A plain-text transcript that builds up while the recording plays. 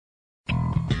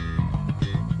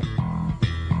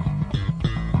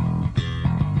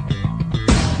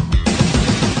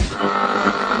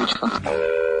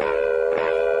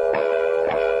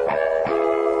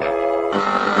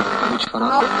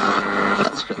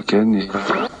Kenny.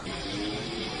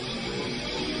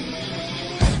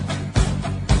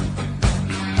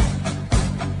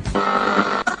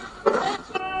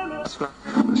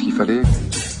 Ce qu'il fallait.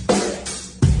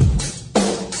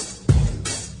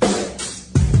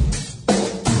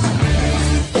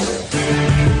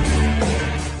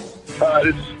 Hi,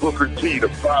 this is Booker T, the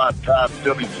five-time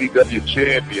WCW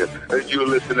champion, and you're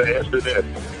listening to SNS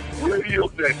Radio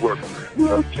Network.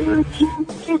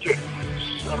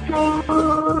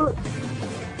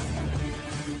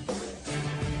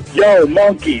 Yo,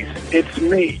 monkeys, it's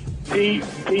me,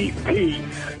 DDP,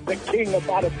 the king of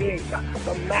bada bing,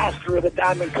 the master of the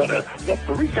diamond cutter, the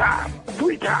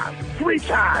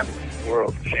three-time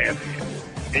world champion.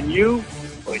 And you,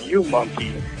 well, you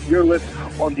monkey, you're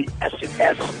listening on the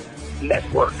SNS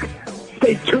Network.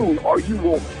 Stay tuned or you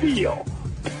will feel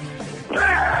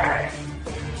bad.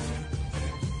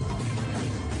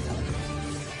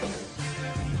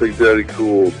 Big Daddy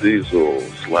Cool Diesel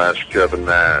 / Kevin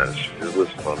Nash. You're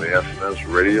listening on the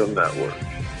SNS Radio Network.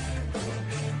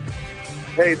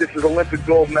 Hey, this is Olympic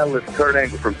gold medalist Kurt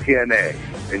Angle from TNA,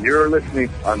 and you're listening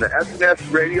on the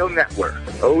SNS Radio Network.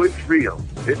 Oh, it's real.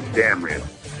 It's damn real.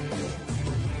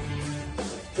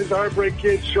 This is Heartbreak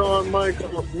Kid Shawn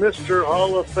Michaels, Mr.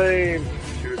 Hall of Fame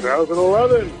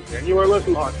 2011, and you are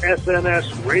listening on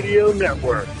SNS Radio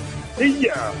Network. See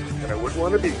ya, and I wouldn't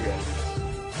want to be here.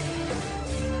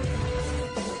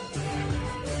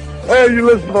 Hey, you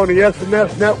listen on the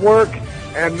SNS Network,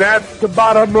 and that's the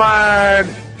bottom line,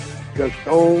 because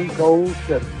Stone Cold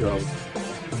said so.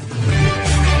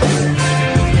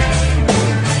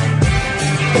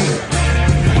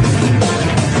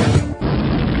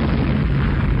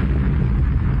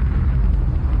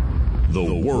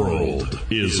 The world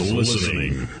is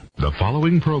listening. The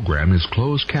following program is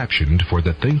closed captioned for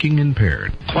the thinking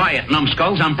impaired. Quiet,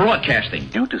 numbskulls, I'm broadcasting.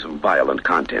 Due to some violent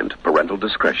content, parental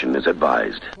discretion is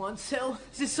advised. 1, 2,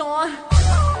 is this on?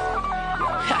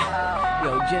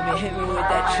 Yo, Jimmy, hit me with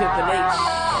that Triple H.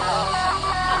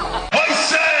 I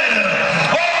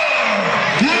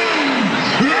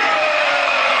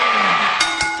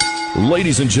said,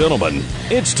 ladies and gentlemen,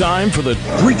 it's time for the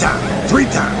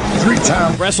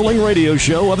three-time wrestling radio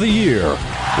show of the year,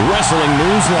 Wrestling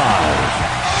News Live.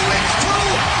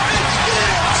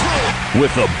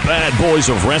 With the bad boys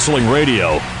of wrestling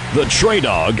radio, the Trey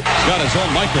Dog. Got his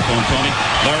own microphone, Tony.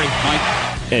 Larry, Mike.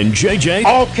 And JJ.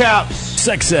 All caps.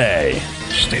 Sexay.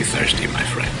 Stay thirsty, my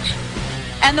friends.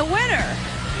 And the winner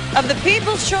of the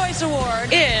People's Choice Award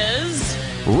is...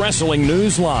 Wrestling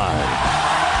News Live.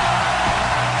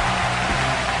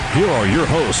 Here are your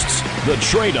hosts, the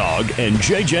Trey Dog and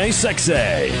JJ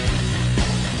Sexay.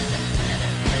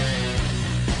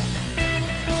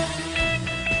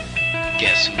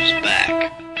 Guess who's back?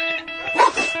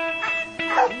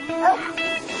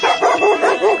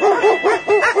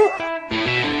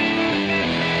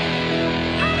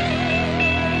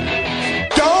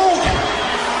 Don't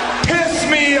piss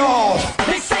me off!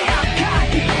 They say I'm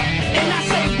cocky, and I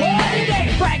say, what? It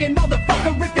ain't bragging,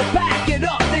 motherfucker, if you back it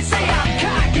up. They say I'm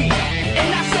cocky,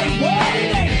 and I say, what?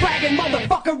 It ain't bragging,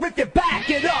 motherfucker, if you back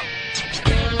it up.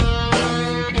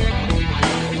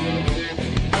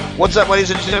 What's up, ladies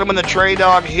and gentlemen? The Trey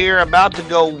Dog here, about to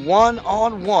go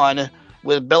one-on-one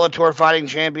with Bellator Fighting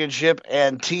Championship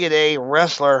and TNA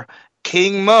wrestler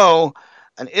King Mo.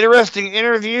 An interesting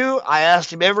interview. I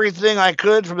asked him everything I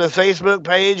could from the Facebook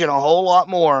page and a whole lot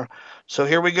more. So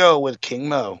here we go with King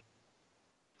Mo.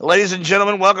 Ladies and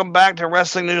gentlemen, welcome back to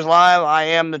Wrestling News Live. I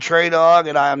am the Trey Dog,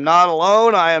 and I am not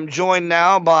alone. I am joined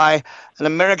now by an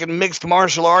American mixed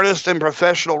martial artist and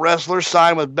professional wrestler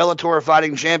signed with Bellator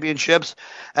Fighting Championships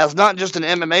as not just an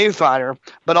MMA fighter,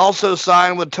 but also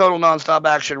signed with Total Nonstop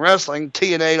Action Wrestling,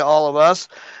 TNA to all of us,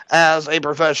 as a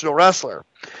professional wrestler.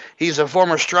 He's a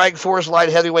former Strikeforce light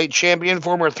heavyweight champion,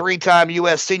 former 3-time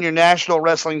U.S. senior national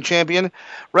wrestling champion,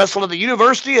 wrestled at the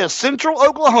University of Central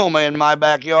Oklahoma in my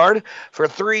backyard for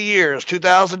 3 years,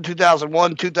 2000,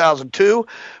 2001, 2002,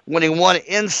 when he won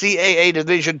NCAA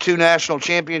Division II National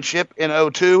Championship in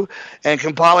 2002, and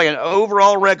compiling an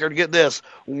overall record, get this,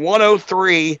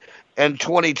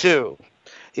 103-22.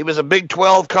 He was a Big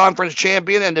 12 Conference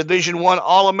champion and Division I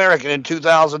All-American in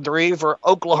 2003 for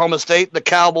Oklahoma State, the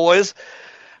Cowboys.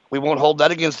 We won't hold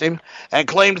that against him. And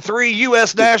claimed 3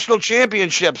 U.S. national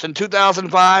championships in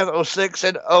 2005, 06,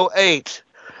 and 08.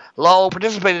 Lawler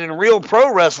participated in Real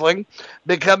Pro Wrestling,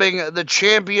 becoming the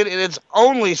champion in its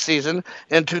only season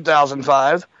in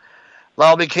 2005.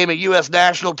 Lyle became a U.S.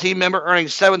 national team member, earning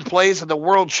 7th place at the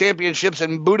World Championships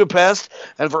in Budapest,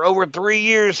 and for over 3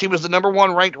 years, he was the number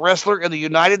 1 ranked wrestler in the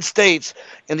United States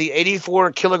in the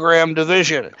 84-kilogram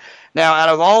division. Now, out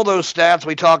of all those stats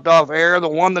we talked off air, the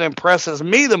one that impresses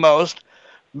me the most,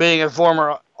 being a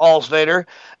former All-Stater,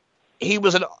 he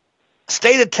was an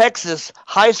state of Texas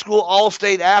high school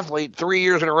all-state athlete 3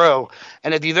 years in a row.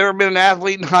 And if you've ever been an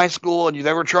athlete in high school and you've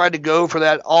ever tried to go for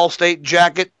that all-state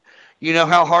jacket, you know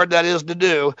how hard that is to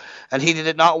do. And he did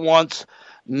it not once,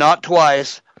 not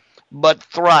twice, but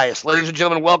thrice. Ladies and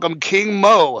gentlemen, welcome King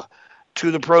Mo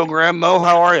to the program. Mo,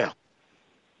 how are you?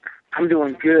 I'm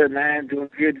doing good, man. Doing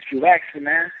good. Just relaxing,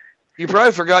 man. You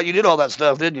probably forgot you did all that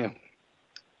stuff, didn't you?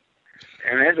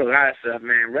 And there's a lot of stuff,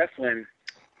 man. Wrestling,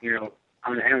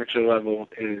 on the amateur level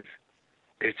is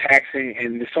taxing,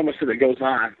 and there's so much stuff that goes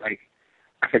on. Like,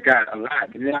 I forgot a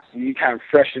lot. But now you kind of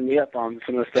freshen me up on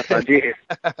some of the stuff I did.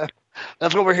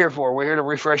 That's what we're here for. We're here to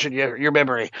refresh your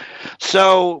memory.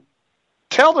 So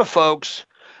tell the folks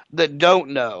that don't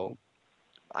know,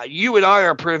 you and I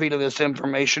are privy to this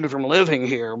information from living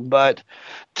here, but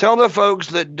tell the folks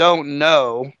that don't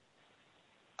know,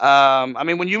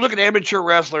 when you look at amateur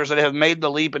wrestlers that have made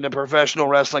the leap into professional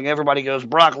wrestling, everybody goes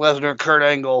Brock Lesnar, Kurt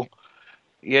Angle,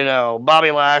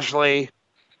 Bobby Lashley,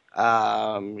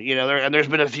 and there's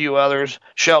been a few others,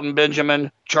 Shelton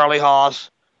Benjamin, Charlie Haas,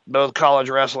 both college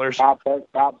wrestlers. Bob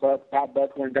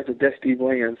Buckler and Dr. Steve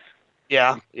Williams.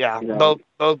 Yeah,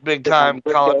 both big time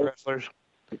college wrestlers.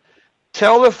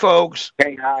 Tell the folks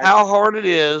how hard it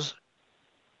is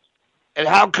and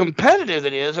how competitive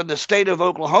it is in the state of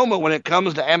Oklahoma when it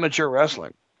comes to amateur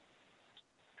wrestling.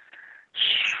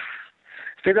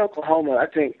 State of Oklahoma, I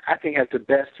think has the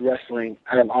best wrestling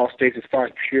out of all states as far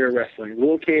as pure wrestling.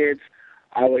 Little kids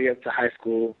all the way up to high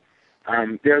school.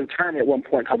 There's a tournament at one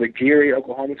point called the Geary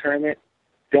Oklahoma Tournament.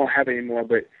 Don't have it anymore,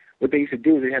 but what they used to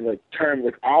do is they have a tournament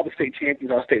with all the state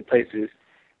champions, all state places,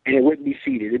 and it wouldn't be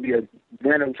seeded. It'd be a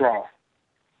random draw.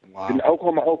 Wow. In the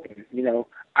Oklahoma Open,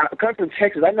 I come from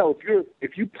Texas. I know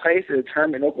if you place at a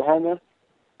tournament in Oklahoma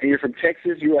and you're from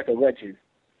Texas, you're like a legend.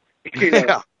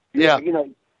 Yeah.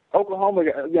 Oklahoma,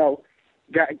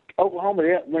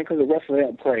 Oklahoma, when it comes to wrestling, they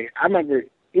don't play. I remember,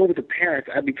 even with the parents,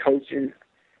 I'd be coaching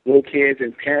little kids,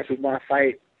 and parents would want to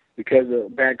fight because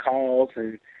of bad calls,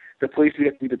 and the police would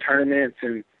have to do the tournaments,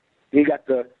 and you got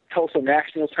the Tulsa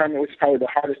National Tournament, which is probably the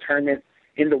hardest tournament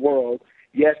in the world.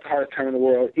 Yes, the hardest tournament in the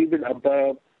world, even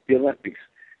above the Olympics.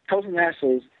 Tulsa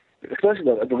Nationals, especially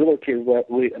the little kids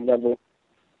level,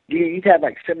 you'd have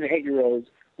like 7 to 8-year-olds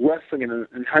wrestling in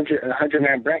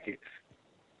 100-man brackets.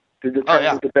 To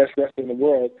determine the best wrestler in the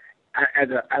world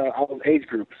out of all those age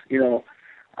groups.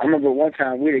 I remember one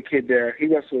time we had a kid there. He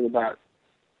wrestled probably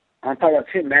about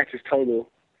 10 matches total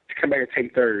to come back and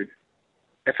take third.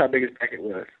 That's how big his bracket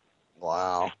was.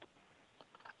 Wow.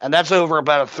 And that's over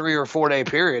about a 3 or 4 day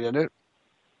period, isn't it?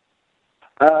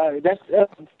 That's a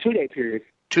 2-day period.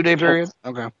 2-day period?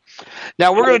 Okay.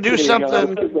 Now we're going to do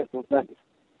something.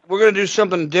 We're going to do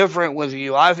something different with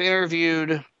you. I've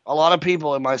interviewed a lot of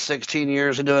people in my 16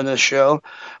 years of doing this show,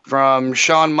 from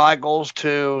Shawn Michaels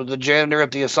to the janitor at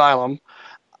the asylum.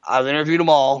 I've interviewed them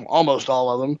all, almost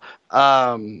all of them.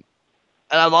 And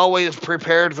I've always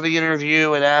prepared for the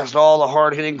interview and asked all the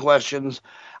hard-hitting questions.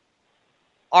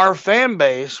 Our fan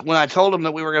base, when I told them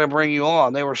that we were going to bring you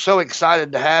on, they were so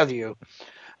excited to have you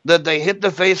that they hit the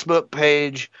Facebook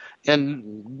page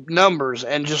in numbers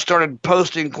and just started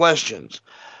posting questions.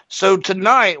 So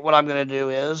tonight, what I'm going to do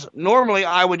is, normally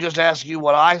I would just ask you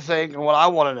what I think and what I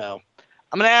want to know.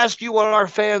 I'm going to ask you what our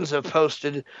fans have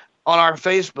posted on our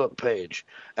Facebook page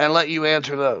and let you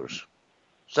answer those.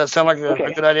 Does that sound like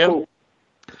a good idea? Cool.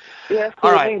 Yeah,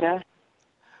 cool. All right.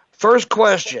 First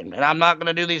question, and I'm not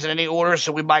going to do these in any order,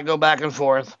 so we might go back and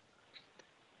forth.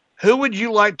 Who would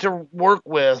you like to work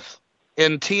with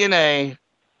in TNA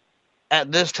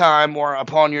at this time or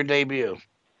upon your debut?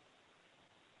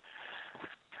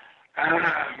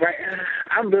 I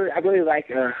really like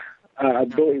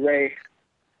Billy Ray,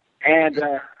 and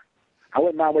I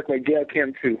wouldn't mind working with Gail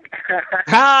Kim too.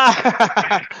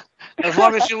 As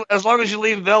long as you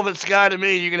leave Velvet Sky to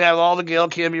me, you can have all the Gail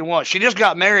Kim you want. She just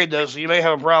got married though, so you may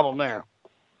have a problem there.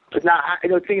 But now,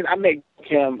 the thing is, I met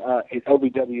Kim in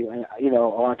OVW, and a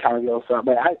long time ago. So,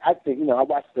 but I think I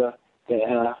watched the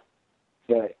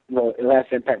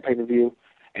last Impact pay-per-view,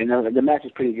 and the match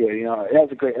was pretty good. That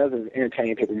was an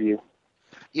entertaining pay-per-view.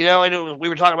 We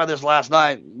were talking about this last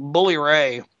night. Bully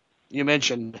Ray, you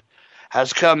mentioned,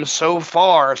 has come so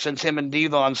far since him and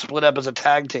Devon split up as a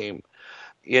tag team.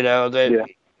 In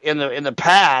the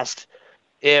past,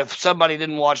 if somebody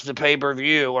didn't watch the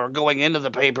pay-per-view or going into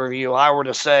the pay-per-view, I were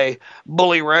to say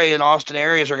Bully Ray and Austin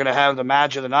Aries are going to have the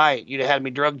match of the night, you'd have had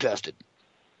me drug tested.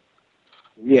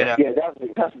 Yeah, that was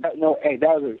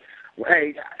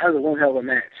one hell of a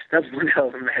match. That was one hell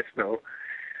of a match, though.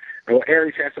 Well,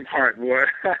 Aries had some heart, boy.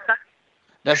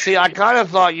 Now, see, I kind of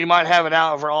thought you might have it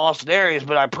out for Austin Aries,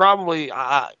 but I probably,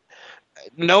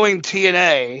 knowing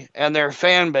TNA and their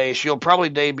fan base, you'll probably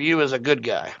debut as a good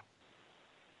guy.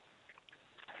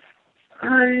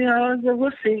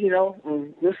 We'll see,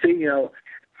 We'll see,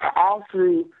 All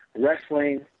through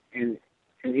wrestling and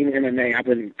even MMA, I've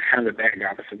been kind of the bad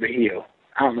guy, the heel.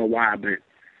 I don't know why, but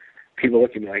people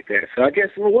look at me like that. So I guess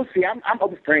we'll see. I'm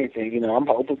open for anything, I'm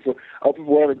open for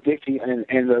whatever Dixie and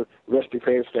the rest of the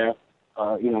creative staff,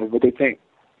 what they think.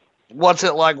 What's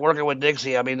it like working with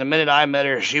Dixie? I mean, the minute I met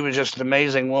her, she was just an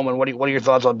amazing woman. What are your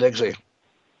thoughts on Dixie?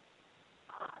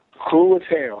 Cool as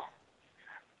hell.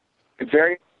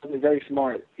 Very, very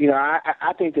smart.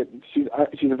 I think that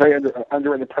she's a very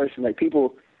underrated person. Like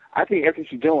people, I think everything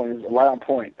she's doing is right on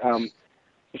point.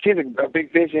 She has a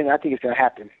big vision. I think it's going to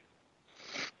happen.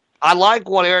 I like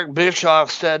what Eric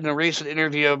Bischoff said in a recent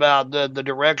interview about the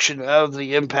direction of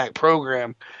the Impact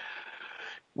program,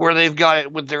 where they've got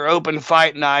it with their open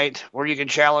fight night where you can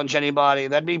challenge anybody.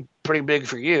 That'd be pretty big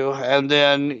for you. And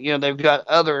then, they've got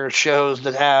other shows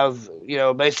that have,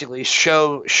 basically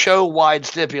show-wide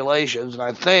stipulations. And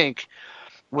I think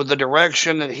with the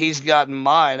direction that he's got in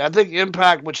mind, I think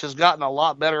Impact, which has gotten a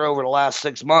lot better over the last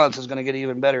 6 months, is going to get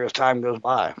even better as time goes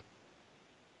by.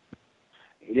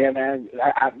 Yeah, man.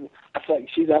 I feel like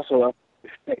she's also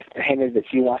hinted that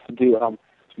she wants to do some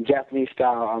Japanese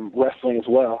style wrestling as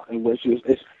well, in which it's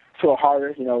a little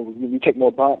harder. You take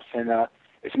more bumps and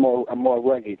it's more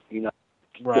rugged.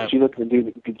 Right. So she's looking to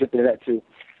dip into that too.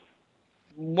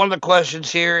 One of the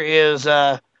questions here is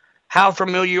how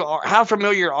familiar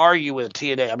are you with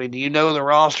TNA? I mean, do you know the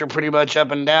roster pretty much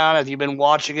up and down? Have you been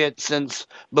watching it since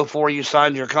before you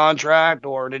signed your contract,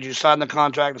 or did you sign the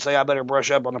contract and say I better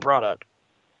brush up on the product?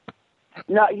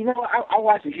 No, I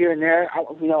watch it here and there.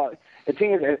 The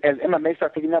thing is, as MMA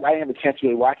started picking up, I didn't have a chance to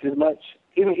really watch it as much.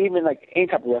 Even like any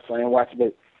type of wrestling, I didn't watch it,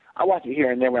 but I watch it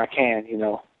here and there when I can.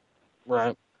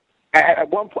 Right. At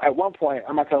one point,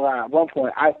 I'm not gonna lie. At one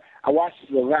point, I watched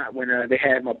it a lot when they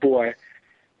had my boy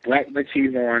Black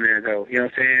Machismo on there, though. You know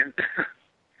what I'm saying?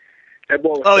 That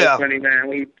boy was so funny, man.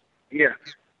 When he used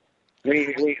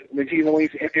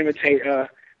to imitate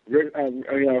Ric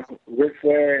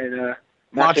Flair and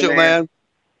Macho Man.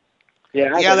 Yeah,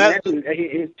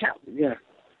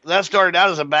 that started out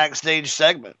as a backstage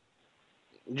segment,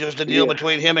 just a deal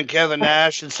between him and Kevin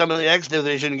Nash and some of the X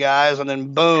Division guys, and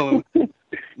then boom,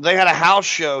 they had a house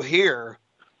show here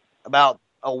about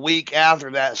a week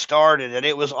after that started, and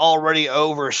it was already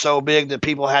over so big that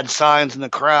people had signs in the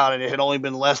crowd, and it had only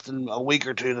been less than a week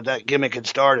or two that gimmick had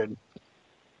started.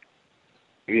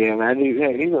 Yeah, man.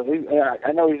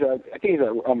 I know I think he's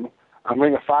a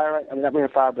Ring of Fire. Right? I mean, not Ring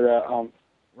of Fire, but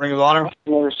Ring of Honor.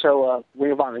 Show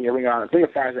Ring of Honor. Yeah, Ring of Honor. Ring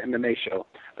of Fire is an MMA show.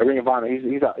 But Ring of Honor, he's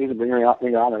a Ring of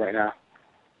Honor right now.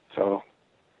 So.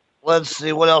 Let's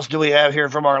see, what else do we have here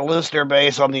from our listener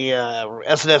base on the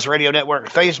SNS Radio Network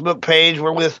Facebook page?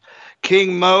 We're with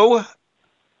King Mo,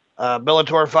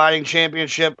 Bellator Fighting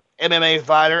Championship MMA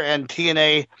fighter and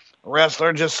TNA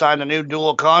wrestler, just signed a new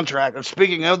dual contract. And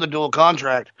speaking of the dual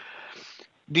contract,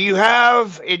 do you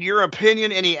have, in your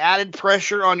opinion, any added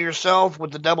pressure on yourself with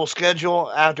the double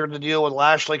schedule after the deal with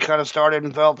Lashley kind of started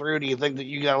and fell through? Do you think that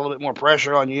you got a little bit more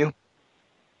pressure on you?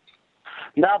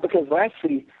 No, because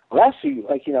Lashley,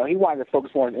 like, he wanted to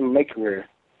focus more on MMA career.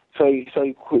 So he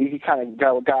kind of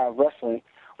got out of wrestling.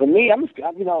 But me, I look at,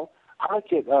 I'm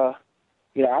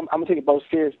going to take it both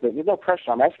serious, but there's no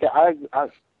pressure on me. I just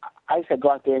got to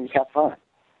go out there and just have fun.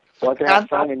 So I can have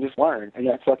fun and just learn, and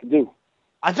that's what I can do.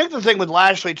 I think the thing with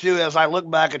Lashley, too, as I look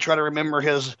back and try to remember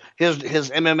his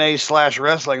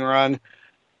MMA/wrestling run,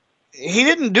 he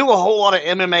didn't do a whole lot of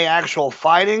MMA actual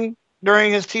fighting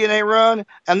during his TNA run,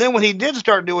 and then when he did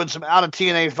start doing some out of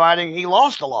TNA fighting, he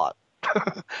lost a lot.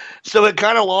 So it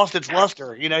kind of lost its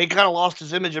luster. He kind of lost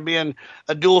his image of being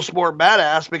a dual sport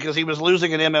badass because he was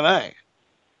losing in MMA.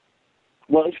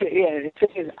 Well,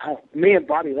 me and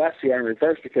Bobby Lashley are in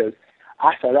reverse because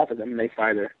I started off as an MMA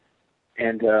fighter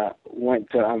and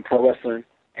went to pro wrestling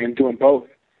and doing both.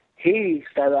 He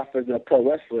started off as a pro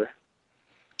wrestler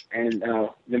and then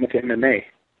went to MMA.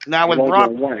 Now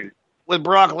with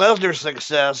Brock Lesnar's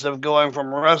success of going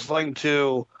from wrestling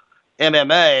to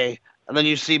MMA, and then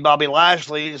you see Bobby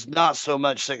Lashley's not so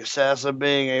much success of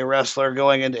being a wrestler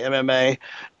going into MMA,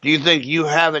 do you think you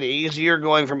have it easier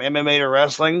going from MMA to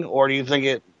wrestling, or do you think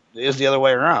it is the other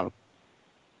way around?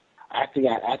 I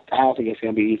don't think it's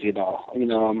gonna be easy at all. You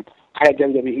know, I had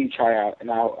WWE tryout,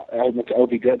 and I went to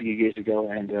OVW years ago,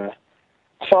 and I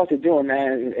saw what they're doing,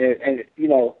 man. And you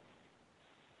know,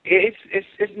 it's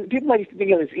people might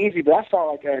think it's easy, but I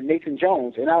saw like Nathan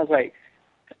Jones, and I was like,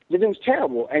 the dude's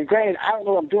terrible. And granted, I don't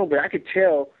know what I'm doing, but I could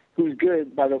tell who's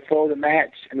good by the flow of the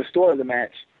match and the story of the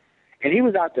match. And he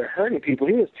was out there hurting people.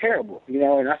 He was terrible, you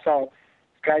know. And I saw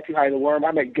Sky Too High the Worm.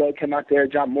 I met Gug come out there,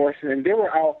 John Morrison, and they were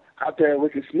all out there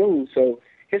looking smooth. So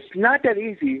it's not that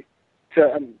easy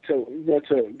to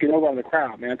get over on the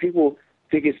crowd, man. People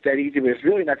think it's that easy, but it's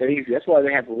really not that easy. That's why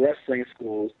they have wrestling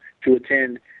schools to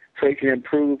attend so they can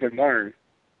improve and learn.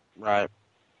 Right.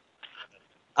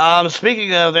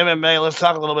 Speaking of MMA, let's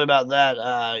talk a little bit about that.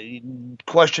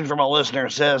 Question from a listener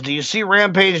says, do you see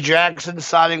Rampage Jackson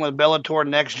signing with Bellator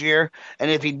next year?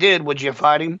 And if he did, would you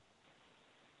fight him?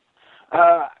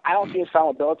 I don't see him signing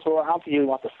with Bellator. I don't think he would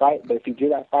want to fight, but if he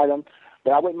did, I'd fight him.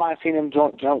 But I wouldn't mind seeing him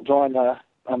join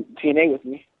TNA with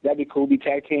me. That'd be cool. Be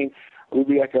tag team. It would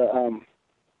be like a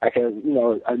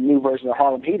new version of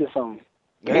Harlem Heat or something.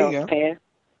 There you go.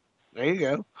 There you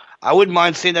go. I wouldn't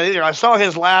mind seeing that either. I saw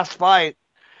his last fight,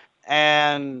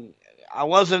 and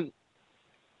I'm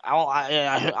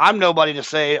nobody to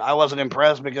say I wasn't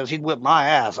impressed because he'd whip my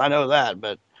ass. I know that.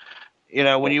 But, you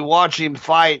know, when you watch him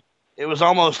fight, it was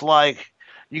almost like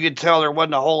you could tell there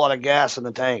wasn't a whole lot of gas in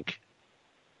the tank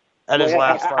at his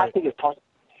last fight. I think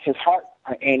his heart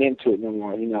ain't into it no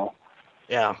more, you know.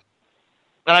 Yeah.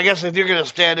 And I guess if you're going to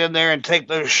stand in there and take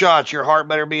those shots, your heart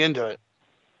better be into it.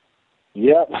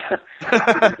 Yep.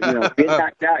 You know, being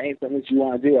knocked out ain't something that you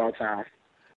want to do all the time.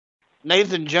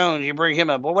 Nathan Jones, you bring him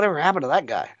up. Well, whatever happened to that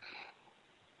guy?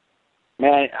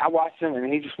 Man, I watched him,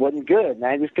 and he just wasn't good,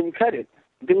 man. He just couldn't cut it.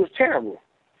 The dude was terrible.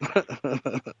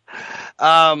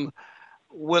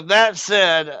 With that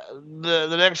said,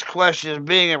 the next question is,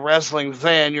 being a wrestling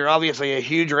fan, you're obviously a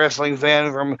huge wrestling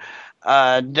fan from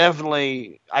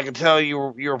definitely, I can tell you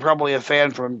were probably a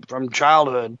fan from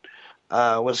childhood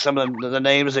with some of the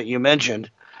names that you mentioned.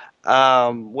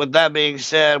 With that being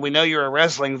said, we know you're a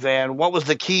wrestling fan. What was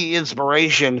the key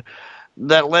inspiration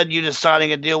that led you to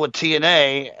signing a deal with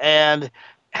TNA? And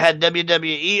had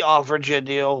WWE offered you a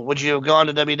deal, would you have gone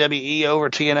to WWE over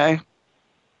TNA?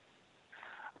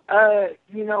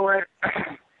 You know what?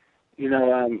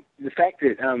 The fact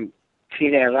that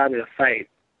TNA allowed me to fight,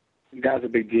 that was a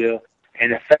big deal.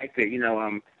 And the fact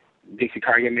that, Dixie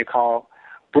Carter gave me a call,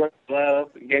 Brooke Love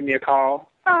gave me a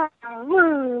call. I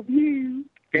love you.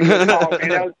 Gave me a call,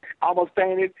 and I was almost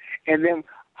fainted. And then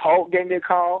Hulk gave me a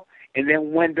call. And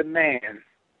then when the man,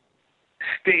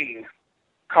 Sting,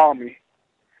 called me,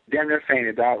 damn near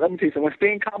fainted, dog. Let me tell you something. When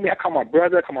Sting called me, I called my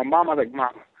brother, I called my mom. I was like,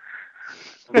 Mama.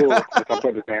 With my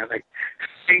brother, man. Like,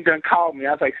 Sting done called me.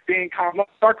 I was like, Sting called me. I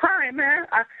start crying, man.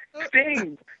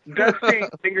 Sting.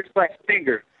 Finger slash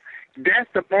finger. That's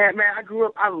the man. I grew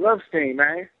up. I love Sting,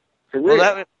 man. For real.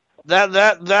 Well,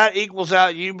 that equals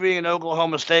out you being an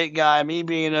Oklahoma State guy, me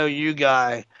being an OU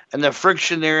guy, and the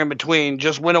friction there in between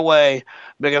just went away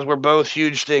because we're both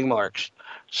huge Sting marks.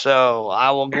 So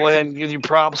I will go ahead and give you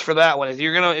props for that one. If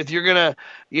you're gonna,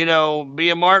 be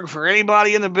a mark for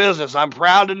anybody in the business, I'm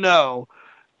proud to know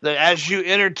that as you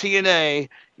enter TNA,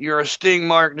 you're a Sting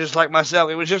mark just like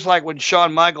myself. It was just like when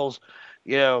Shawn Michaels,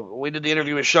 we did the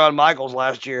interview with Shawn Michaels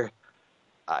last year.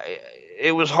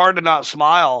 It was hard to not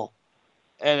smile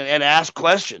and ask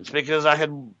questions because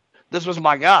this was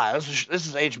my guy. This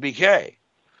is HBK,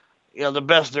 the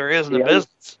best there is in the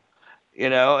business,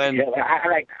 and I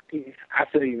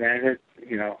feel you, man.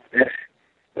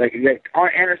 Like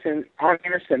Arn Anderson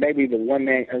maybe the one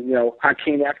man,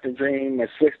 Hakeem After Dream and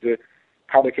Swister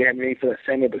probably can't have me for the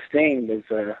same, but Sting was,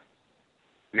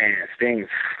 Sting.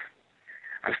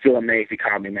 I'm still amazed he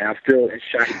called me, man. I'm still in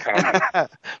shock he called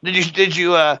me. Did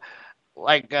you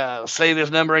save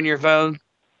his number in your phone?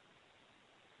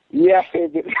 Yeah, I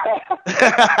saved it.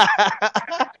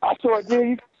 I saw it,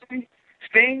 dude.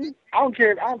 Sting, I don't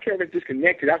care if it's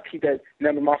disconnected. I'll keep that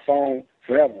number in my phone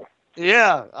forever.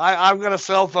 Yeah, I've got a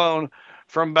cell phone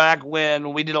from back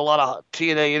when we did a lot of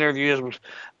TNA interviews with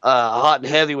Hot and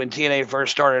Heavy when TNA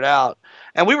first started out.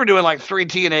 And we were doing like 3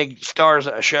 TNA stars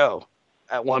a show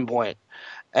at one point.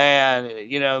 And,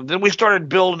 then we started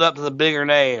building up to the bigger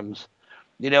names,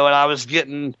 and I was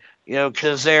getting,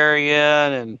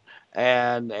 Kazarian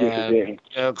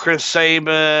and Chris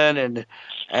Sabin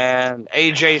and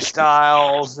AJ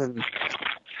Styles and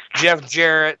Jeff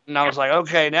Jarrett. And I was like,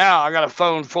 okay, now I got a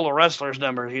phone full of wrestlers'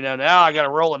 numbers, now I got a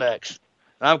Rolodex.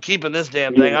 And I'm keeping this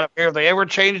damn thing. I don't care if they ever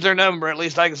change their number. At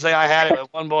least I can say I had it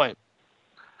at one point.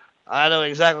 I know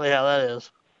exactly how that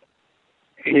is.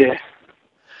 Yeah.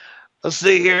 Let's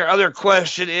see here. Other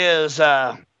question is,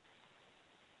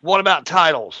 what about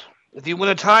titles? If you win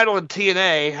a title in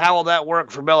TNA, how will that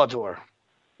work for Bellator?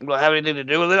 Will it have anything to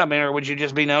do with it? I mean, or would you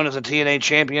just be known as a TNA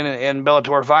champion in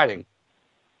Bellator fighting?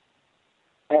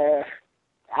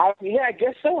 I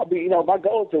guess so. My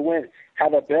goal is to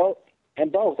have a belt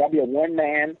and both. I'll be a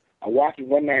walking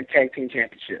one-man tag team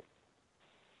championship.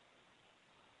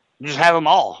 Just have them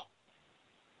all.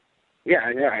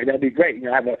 Yeah, that'd be great.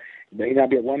 I'd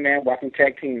be a one-man walking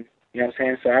tag team. You know what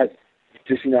I'm saying?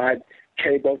 So I'd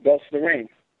carry both belts to the ring.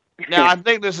 Now, I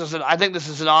think this is an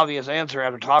obvious answer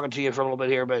after talking to you for a little bit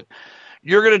here, but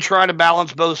you're going to try to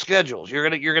balance both schedules. You're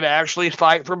going to actually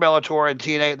fight for Bellator and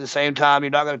TNA at the same time.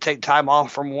 You're not going to take time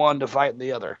off from one to fight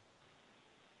the other.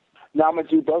 No, I'm going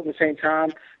to do both at the same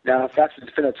time. Now, if that's to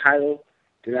defend a title,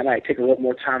 then I might take a little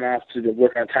more time off to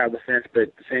work on title defense. But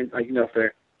at the same,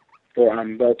 for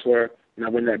Bellator, and I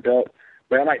win that belt.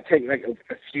 But I might take like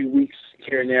a few weeks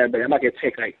here and there. But I might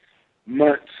take like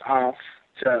months off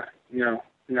to, no,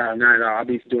 not at all. I'll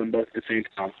be doing both at the same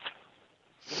time.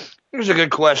 Here's a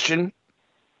good question.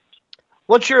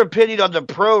 What's your opinion on the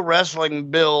pro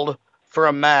wrestling build for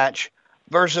a match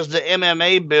versus the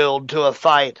MMA build to a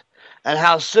fight, and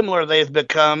how similar they've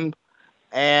become?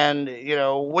 And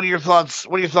what are your thoughts?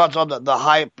 What are your thoughts on the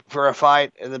hype for a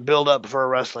fight and the build up for a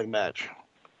wrestling match?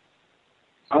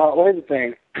 Well, here's the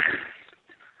thing.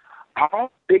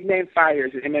 All big name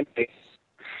fighters in MMA,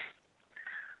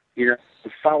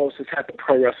 follow some type of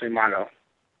pro wrestling motto.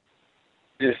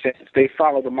 In a sense, they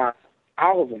follow the motto.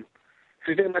 All of them.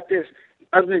 So think about this.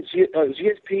 Other than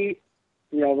GSP,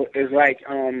 is like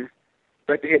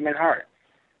Bret the Hitman Hart.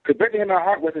 Because Bret the Hitman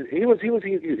Hart he was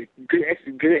good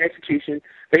at execution,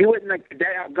 but he wasn't like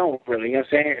that outgoing really. You know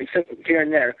what I'm saying? Except here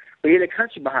and there, but he had a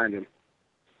country behind him.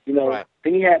 Right.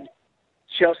 Then he had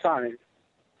Chael Sonnen,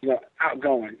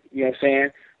 outgoing. You know what I'm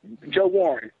saying? Joe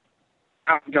Warren,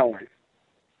 outgoing.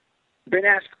 Ben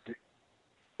Askren,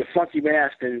 the funky Ben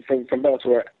Askren from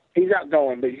Bellator, he's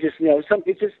outgoing, but he's just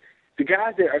it's just the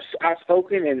guys that are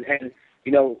outspoken and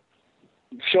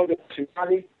show the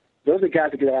personality. Those are the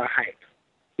guys that get a lot of hype.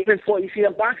 Even you see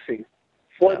in boxing,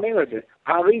 Floyd Mayweather,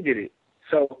 Ali did it.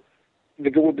 So the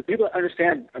people that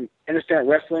understand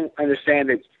wrestling understand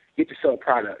that you have to sell a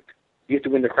product. You have to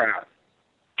win the crowd.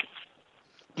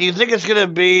 Do you think it's going to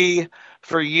be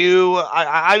for you?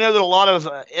 I know that a lot of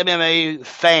MMA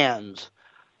fans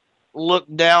look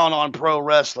down on pro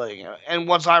wrestling. And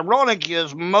what's ironic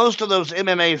is most of those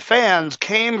MMA fans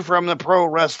came from the pro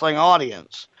wrestling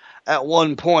audience at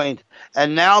one point,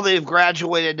 and now they've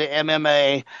graduated to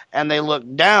MMA and they look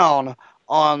down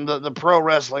on the pro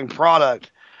wrestling product.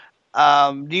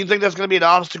 Do you think that's going to be an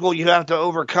obstacle you have to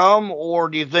overcome, or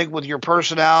do you think with your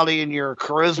personality and your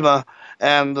charisma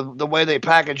and the way they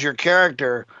package your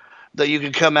character that you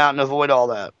can come out and avoid all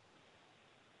that?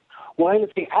 Well,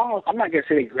 I'm not gonna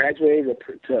say they graduated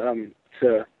to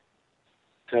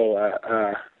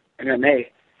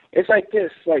MMA. It's like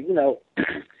this,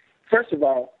 first of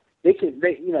all,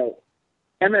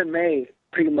 MMA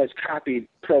pretty much copied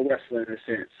pro wrestling in a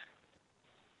sense.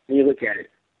 When you look at it,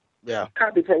 yeah,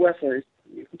 copied pro wrestling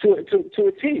to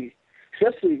a T.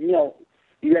 Especially, you got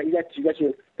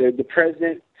the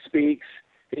president speaks,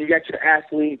 and you got your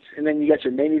athletes, and then you got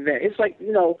your main event. It's like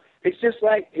it's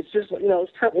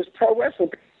pro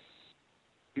wrestling.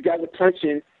 You guys are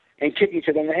punching and kicking each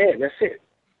other in the head. That's it.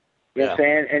 You know what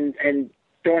I'm saying? And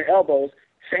throwing elbows.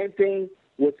 Same thing.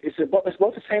 It's both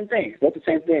the same thing. It's both the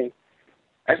same thing.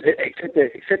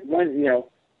 Except one,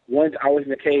 one's always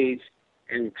in the cage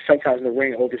and sometimes in the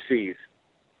ring overseas.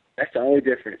 That's the only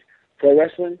difference. Pro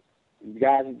wrestling,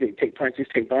 guys take punches,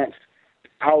 take bumps.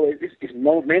 Always, it's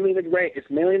mainly in the ring. It's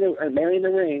mainly in the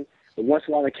ring, but once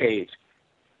in a while in the cage.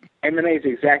 MMA is the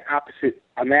exact opposite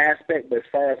on that aspect, but as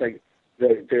far as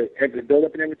the build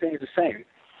up and everything, it's the same.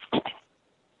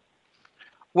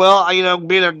 Well,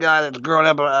 being a guy that's grown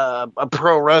up a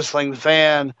pro wrestling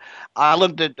fan, I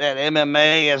looked at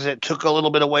MMA as it took a little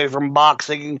bit away from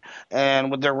boxing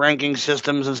and with their ranking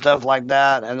systems and stuff like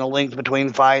that and the link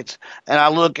between fights. And I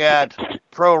look at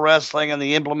pro wrestling and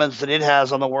the implements that it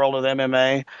has on the world of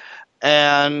MMA.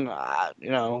 And,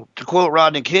 to quote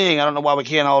Rodney King, I don't know why we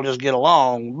can't all just get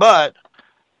along, but,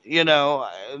 the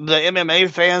MMA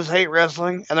fans hate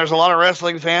wrestling, and there's a lot of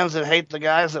wrestling fans that hate the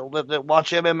guys that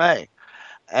watch MMA.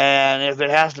 And if it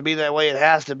has to be that way, it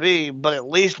has to be. But at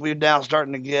least we're now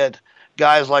starting to get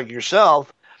guys like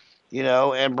yourself,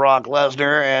 and Brock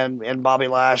Lesnar and Bobby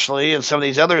Lashley and some of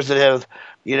these others that have,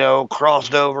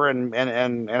 crossed over and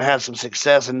had some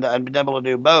success and been able to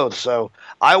do both. So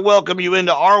I welcome you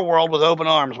into our world with open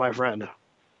arms, my friend.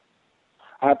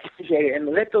 I appreciate it. And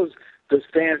let those those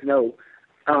fans know,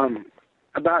 I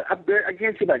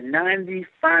guarantee about 95%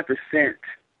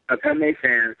 of MMA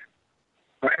fans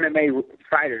or MMA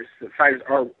fighters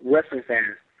are wrestling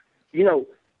fans. You know,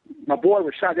 my boy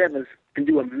Rashad Evans can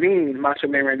do a mean Macho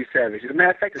Man Randy Savage. As a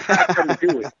matter of fact, I tried to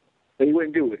do it, but he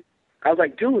wouldn't do it. I was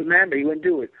like, do it, man, but he wouldn't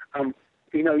do it.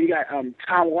 You know, you got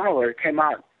Tom Waller came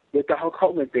out with the Hulk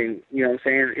Hogan thing. You know what I'm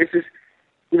saying? It's just,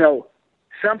 you know,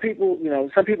 some people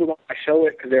don't show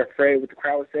it because they're afraid what the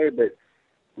crowd would say, but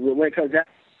when it comes down,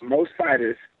 most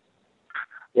fighters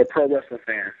were pro wrestling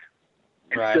fans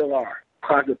and still are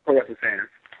closet pro wrestling fans.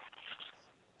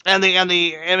 And the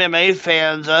MMA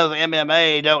fans of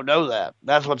MMA don't know that.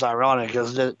 That's what's ironic,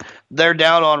 because they're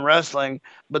down on wrestling,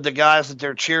 but the guys that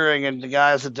they're cheering and the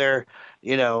guys that they're,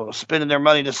 you know, spending their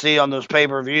money to see on those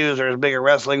pay-per-views are as big a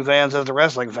wrestling fans as the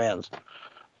wrestling fans.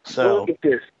 So well, look at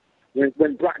this.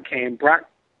 When Brock came, Brock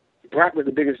was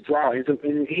the biggest draw.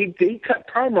 And he cut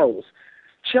promos.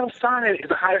 Chael Sonnen is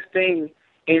the hottest thing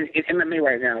in MMA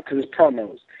right now because it's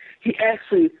promos. He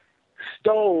actually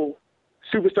stole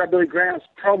Superstar Billy Graham's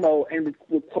promo and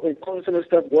quoting some of the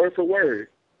stuff word for word.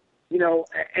 You know,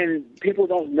 and people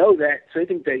don't know that, so they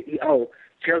think that,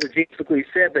 Chael's a genius, look what he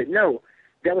said, but no,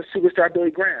 that was Superstar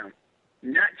Billy Graham,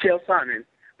 not Chael Sonnen.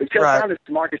 But Chael Sonnen is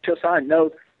smart because Chael Sonnen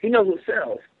knows what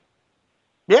sells.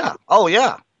 Yeah. Oh,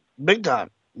 yeah. Big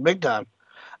time. Big time.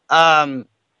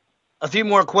 A few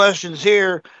more questions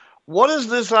here. What is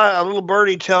this? A little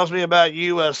birdie tells me about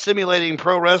you simulating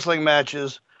pro wrestling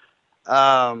matches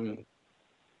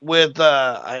with,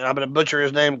 I'm going to butcher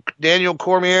his name, Daniel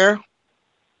Cormier?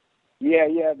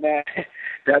 Yeah, man.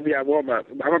 That'd be our warm-up.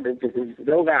 I remember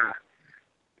those guys,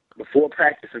 before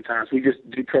practice sometimes, we just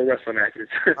do pro wrestling matches.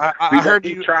 I heard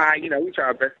you try, we try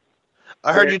our best.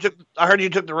 I heard you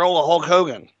took the role of Hulk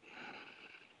Hogan.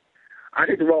 I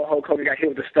took the role of Hulk Hogan, got hit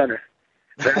with a stunner.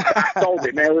 I sold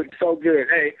it, man. It looked so good.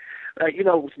 Hey,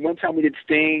 one time we did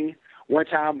Sting. One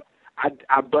time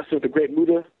I busted with the Great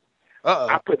Muda.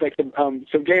 I put like some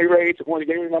Gatorade, orange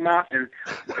Gatorade in my mouth, and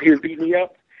he was beating me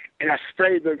up. And I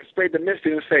sprayed the mist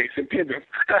in his face and pinned him.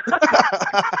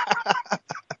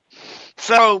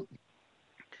 So,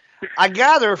 I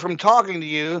gather from talking to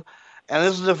you, and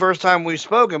this is the first time we've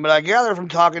spoken, but I gather from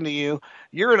talking to you,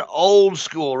 you're an old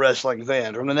school wrestling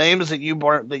fan. From the names that you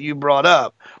brought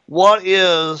up, what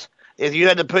is, if you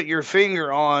had to put your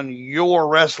finger on your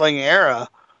wrestling era,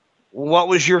 what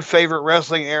was your favorite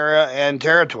wrestling era and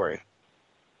territory?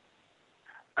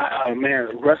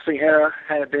 Man, wrestling era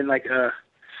had been like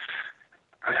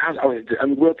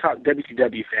we'll talk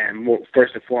WCW fan more,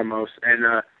 first and foremost, and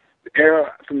the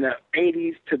era from the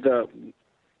 80s to the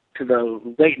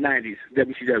late 90s,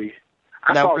 WCW.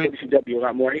 I saw WCW a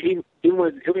lot more. Even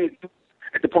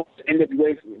at the point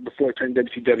NWA before it turned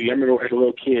WCW. I remember as a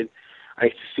little kid, I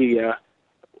used to see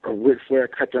Ric Flair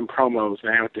cut them promos,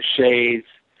 man, with the shades,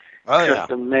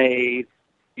 custom made.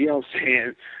 You know what I'm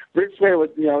saying? Ric Flair was,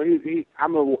 I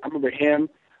remember him,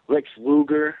 Lex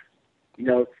Luger.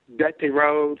 Dusty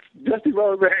Rhodes. Dusty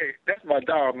Rhodes, hey, that's my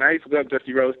dog, man. I used to love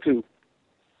Dusty Rhodes, too.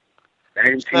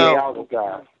 MTA, all those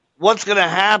guys. What's going to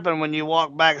happen when you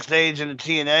walk backstage in the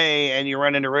TNA and you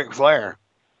run into Ric Flair?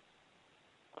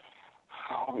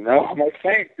 Oh, no, I might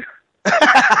faint.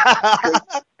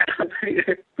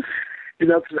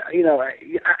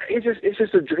 It's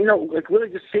just a dream. Like, really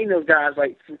just seeing those guys,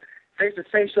 like, face to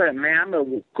face, like, man, I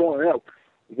remember growing up,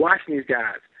 watching these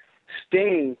guys.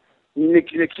 Sting,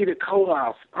 Nikita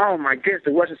Koloff. Oh my goodness,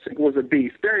 the Russian singer was a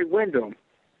beast. Barry Windham.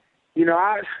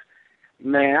 I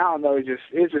don't know.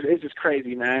 It's just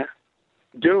crazy, man.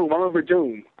 Doom. I remember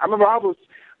Doom. I remember all those,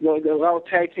 all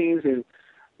tag teams, and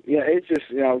it's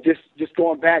just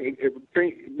going back.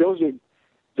 Those are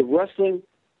the wrestling.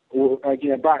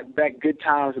 Brought back good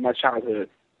times in my childhood.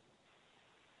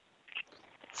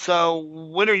 So,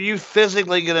 when are you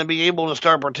physically going to be able to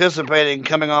start participating,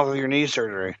 coming off of your knee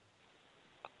surgery?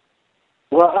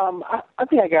 Well, I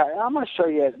think I'm not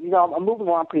sure yet. I'm moving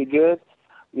along pretty good.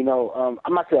 I'm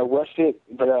not going to rush it,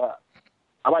 but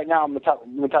right now I'm going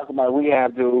to talk to my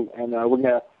rehab dude, and we're going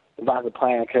to devise a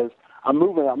plan because I'm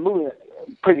moving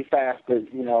pretty fast, but,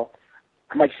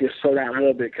 I might just slow down a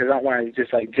little bit because I don't want to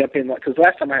just, like, jump in. Because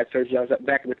last time I had surgery, I was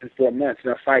back within 4 months,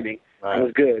 fighting. Right. It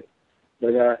was good.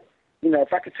 But,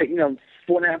 if I could take,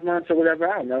 4.5 months or whatever,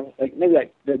 I don't know, like maybe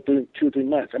like 2 or 3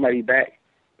 months, I might be back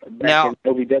now, in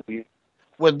OVW.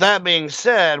 With that being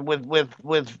said,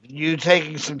 with you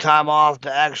taking some time off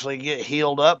to actually get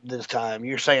healed up this time,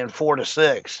 you're saying 4 to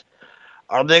 6.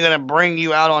 Are they going to bring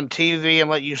you out on TV and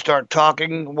let you start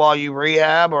talking while you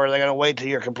rehab, or are they going to wait till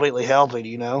you're completely healthy? Do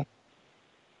you know?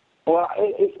 Well,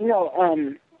 I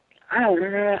don't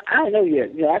know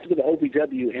yet. I have to go to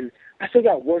OVW, and I still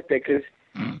got work there because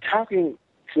talking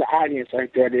to the audience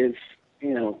like that is,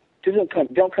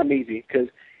 don't come easy because,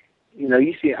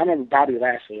 you see, I remember Bobby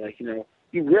Lashley,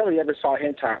 you rarely ever saw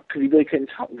him talk because he really couldn't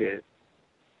talk good,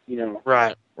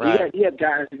 Right. You have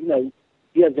guys,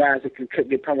 that can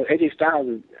get promos. AJ Styles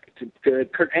is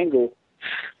good. Kurt Angle's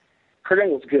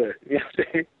good. You know what I'm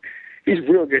saying? He's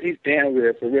real good. He's damn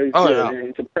good for really good. Yeah. And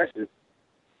it's impressive.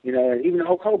 And even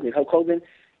Hulk Hogan,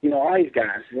 all these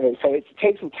guys. So it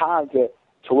takes some time to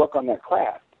work on that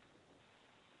craft.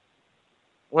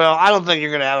 Well, I don't think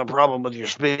you're going to have a problem with your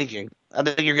speaking. I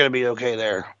think you're going to be okay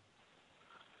there.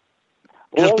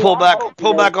 Just pull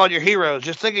back on your heroes.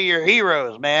 Just think of your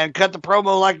heroes, man. Cut the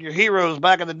promo like your heroes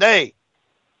back in the day.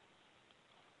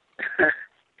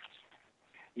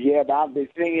 Yeah, Bob, the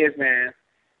thing is, man,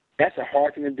 that's a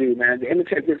hard thing to do, man. To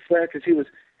imitate Ric Flair, because he was,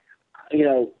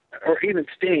 or even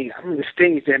Sting. I remember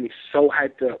Sting used to have me so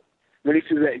hyped up. When he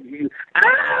said that,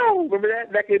 ow! Remember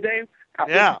that back in the day?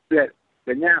 Yeah.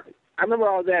 But now, I remember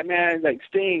all that, man. Like,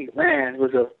 Sting, man,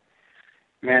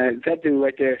 that dude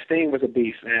right there, Sting was a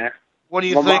beast, man. What do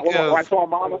you think of?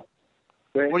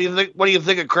 What do you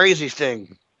think of Crazy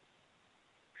Sting?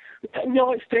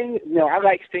 Sting. I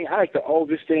like Sting. I like the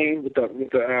older Sting with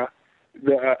the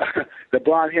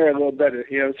blonde hair a little better.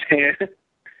 You know what I'm saying?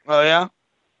 Oh yeah.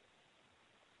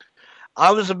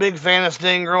 I was a big fan of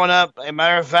Sting growing up. As a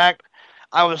matter of fact,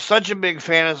 I was such a big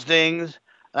fan of Sting's,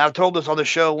 and I've told this on the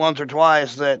show once or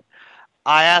twice, that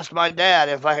I asked my dad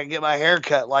if I could get my hair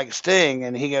cut like Sting,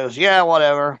 and he goes, "Yeah,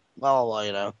 whatever."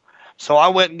 Well, So I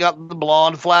went and got the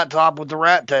blonde flat top with the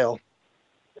rat tail.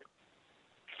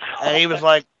 And he was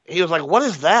like, "What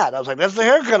is that?" I was like, "That's the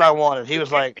haircut I wanted." He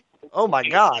was like, "Oh my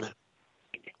God."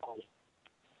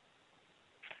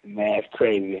 Man, it's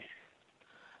crazy.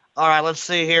 All right, let's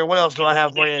see here. What else do I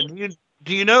have for you?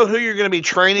 Do you know who you're going to be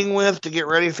training with to get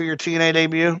ready for your TNA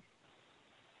debut?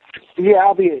 Yeah,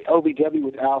 I'll be at OVW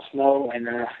with Al Snow and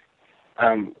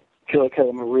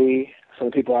Killer Marie, some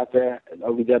of the people out there at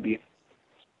OVW.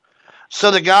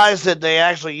 So the guys that they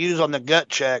actually use on the gut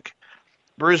check,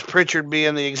 Bruce Pritchard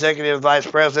being the executive vice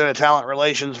president of talent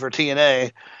relations for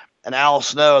TNA, and Al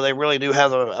Snow, they really do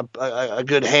have a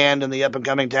good hand in the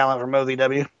up-and-coming talent from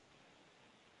OVW?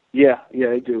 Yeah,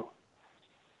 they do.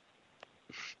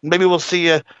 Maybe we'll see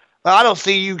you. Well, I don't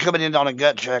see you coming in on a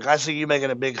gut check. I see you making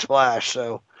a big splash,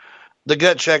 so the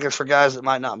gut check is for guys that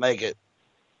might not make it.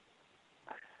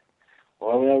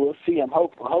 Well, we'll see.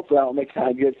 Hopefully I don't make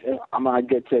I'm not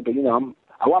good tip, but I want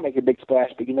to make a big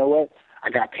splash. But you know what? I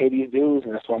got to pay these dues,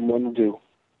 and that's what I'm going to do.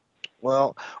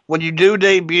 Well, when you do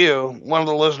debut, one of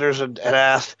the listeners had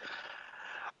asked,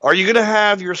 are you going to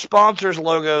have your sponsors'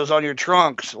 logos on your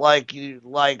trunks like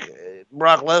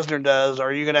Brock Lesnar does? Or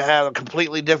are you going to have a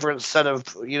completely different set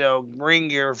of ring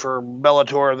gear for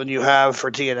Bellator than you have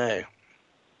for TNA?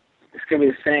 It's going to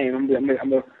be the same. I'm going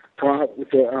to come up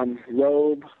with the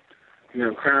robe,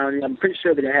 crown. I'm pretty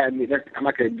sure they're going to have me. I'm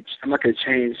not going to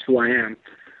change who I am.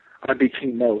 I'm going to be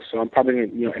King Mo, so I'm probably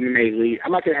going to, MMA Elite.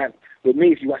 I'm not going to have, with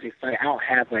me, if you watch me fight, I don't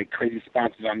have, crazy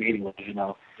sponsors on me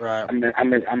anyway, Right.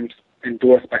 I'm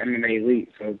endorsed by MMA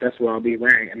Elite, so that's what I'll be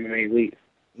wearing, MMA Elite.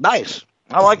 Nice.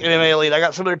 I like MMA Elite. I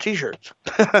got some of their T-shirts.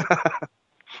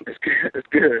 It's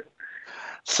good.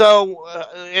 So,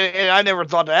 and I never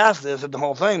thought to ask this in the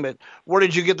whole thing, but where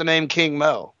did you get the name King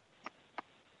Mo?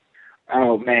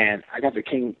 Oh, man. I got the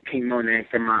King Mo name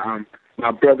from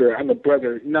my brother. I'm a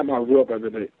brother, not my real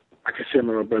brother, but I consider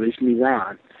my real brother. He's me,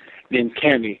 Ron, named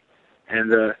Cammy.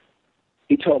 And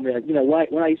he told me,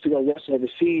 when I used to go wrestle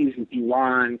overseas in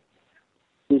Iran,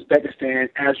 Uzbekistan,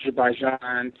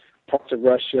 Azerbaijan, parts of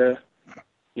Russia,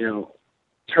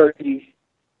 Turkey,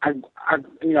 I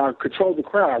controlled the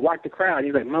crowd. I rocked the crowd.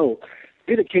 He's like, Mo,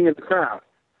 you're the king of the crowd.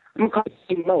 I'm going to call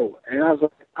you King Mo. And I was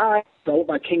like, all right, so I went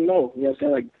by King Mo. You know what I'm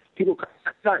saying? Like, people,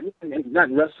 not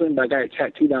in wrestling, but I got it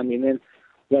tattooed on me. And then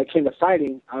when I came to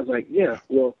fighting, I was like, yeah,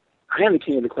 well, I am the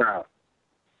king of the crowd.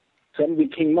 So I'm going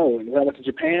to be King Mo. And when I went to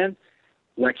Japan,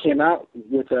 when I came out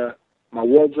with my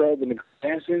wardrobe and the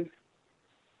dancing,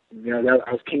 I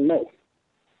was King Mo.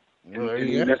 Well, there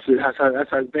you go. That's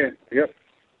how it's been. Yep.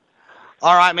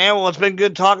 All right, man. Well, it's been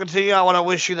good talking to you. I want to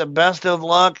wish you the best of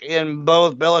luck in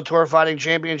both Bellator Fighting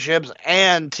Championships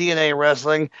and TNA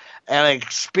Wrestling, and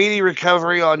a speedy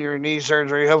recovery on your knee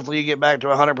surgery. Hopefully you get back to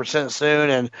 100% soon.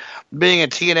 And being a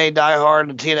TNA diehard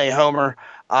and a TNA homer,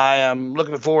 I am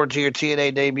looking forward to your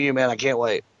TNA debut, man. I can't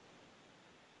wait.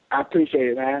 I appreciate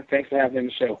it, man. Thanks for having me on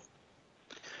the show.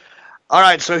 All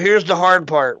right, so here's the hard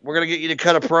part. We're going to get you to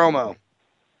cut a promo.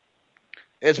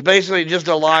 It's basically just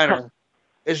a liner.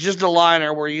 It's just a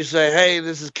liner where you say, hey,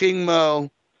 this is King Mo,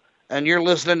 and you're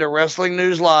listening to Wrestling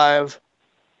News Live,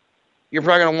 You're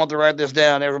probably going to want to write this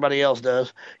down. Everybody else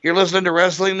does. You're listening to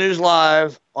Wrestling News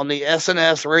Live on the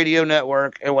SNS Radio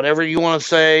Network, and whatever you want to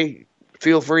say,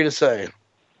 feel free to say.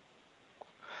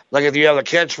 Like if you have a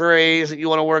catchphrase that you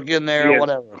want to work in there or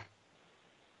whatever.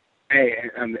 Hey,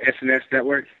 on the SNS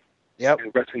Network? Yep.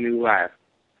 And Wrestling News Live.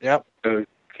 Yep. So,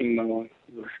 King Mo,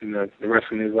 listen to the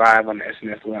Wrestling News Live on the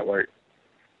SNS Network.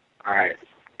 All right.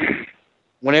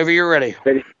 Whenever you're ready.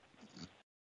 This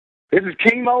is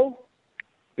King Mo.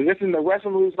 You're listening to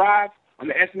Wrestling News Live on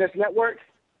the SNS Network.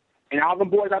 And all them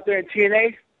boys out there in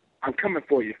TNA, I'm coming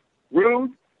for you.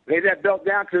 Rude, lay that belt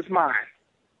down because it's mine.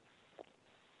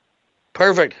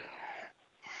 Perfect.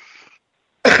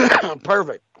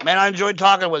 Perfect. Man, I enjoyed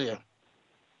talking with you.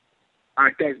 All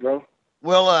right, thanks, bro.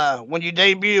 Well, when you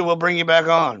debut, we'll bring you back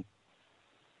on.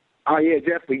 Oh, yeah,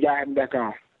 definitely. You got to have me back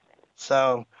on.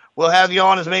 So, we'll have you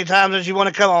on as many times as you want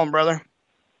to come on, brother.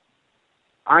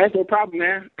 All right, no problem,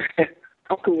 man.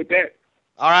 I'm cool with that.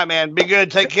 All right, man. Be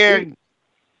good. Take care.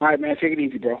 All right, man. Take it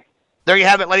easy, bro. There you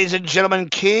have it, ladies and gentlemen.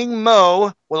 King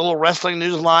Mo with a little Wrestling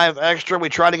News Live Extra. We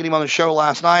tried to get him on the show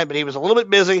last night, but he was a little bit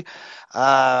busy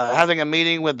having a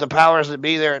meeting with the powers that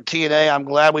be there at TNA. I'm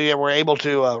glad we were able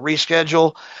to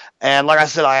reschedule. And like I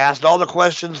said, I asked all the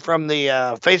questions from the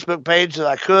Facebook page that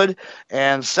I could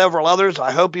and several others.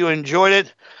 I hope you enjoyed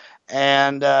it.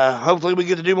 And hopefully we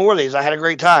get to do more of these. I had a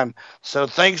great time. So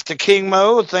thanks to King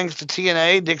Mo, thanks to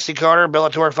TNA, Dixie Carter,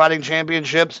 Bellator Fighting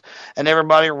Championships, and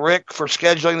everybody, Rick for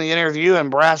scheduling the interview,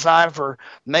 and Brass Eye for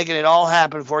making it all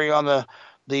happen for you on the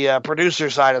producer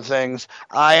side of things.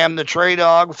 I am the Trey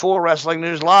Dog for Wrestling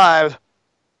News Live.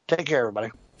 Take care,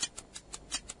 everybody.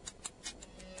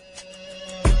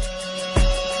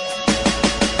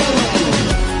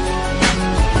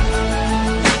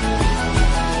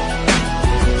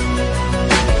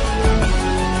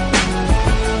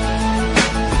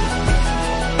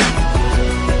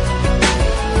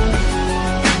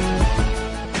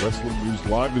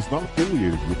 Live is not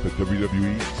affiliated with the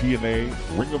WWE,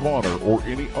 TNA, Ring of Honor, or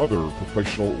any other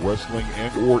professional wrestling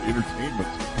and or entertainment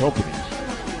companies,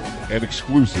 and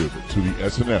exclusive to the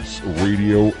SNS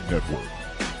Radio Network.